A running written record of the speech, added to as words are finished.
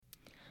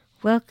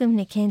Welcome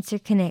to Cancer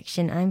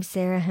Connection. I'm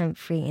Sarah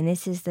Humphrey, and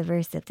this is the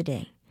verse of the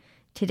day.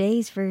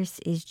 Today's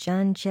verse is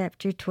John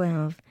chapter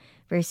 12,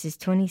 verses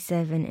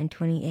 27 and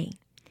 28.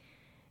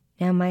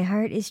 Now my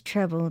heart is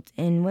troubled,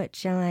 and what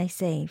shall I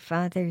say?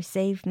 Father,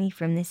 save me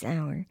from this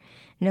hour.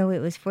 No, it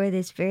was for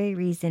this very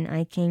reason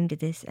I came to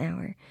this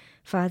hour.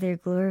 Father,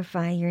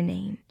 glorify your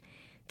name.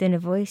 Then a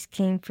voice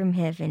came from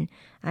heaven.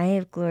 I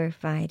have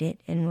glorified it,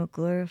 and will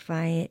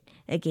glorify it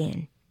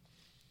again.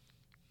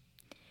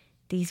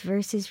 These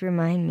verses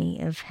remind me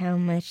of how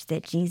much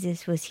that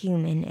Jesus was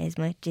human as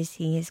much as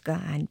he is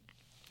God.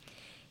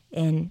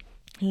 And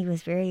he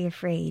was very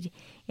afraid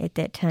at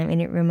that time. And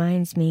it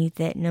reminds me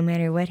that no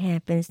matter what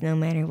happens, no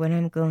matter what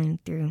I'm going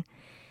through,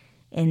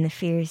 and the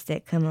fears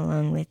that come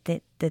along with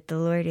it, that the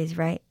Lord is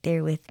right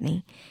there with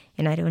me,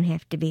 and I don't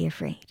have to be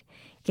afraid.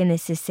 Again,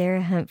 this is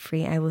Sarah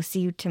Humphrey. I will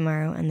see you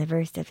tomorrow on the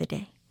verse of the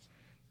day.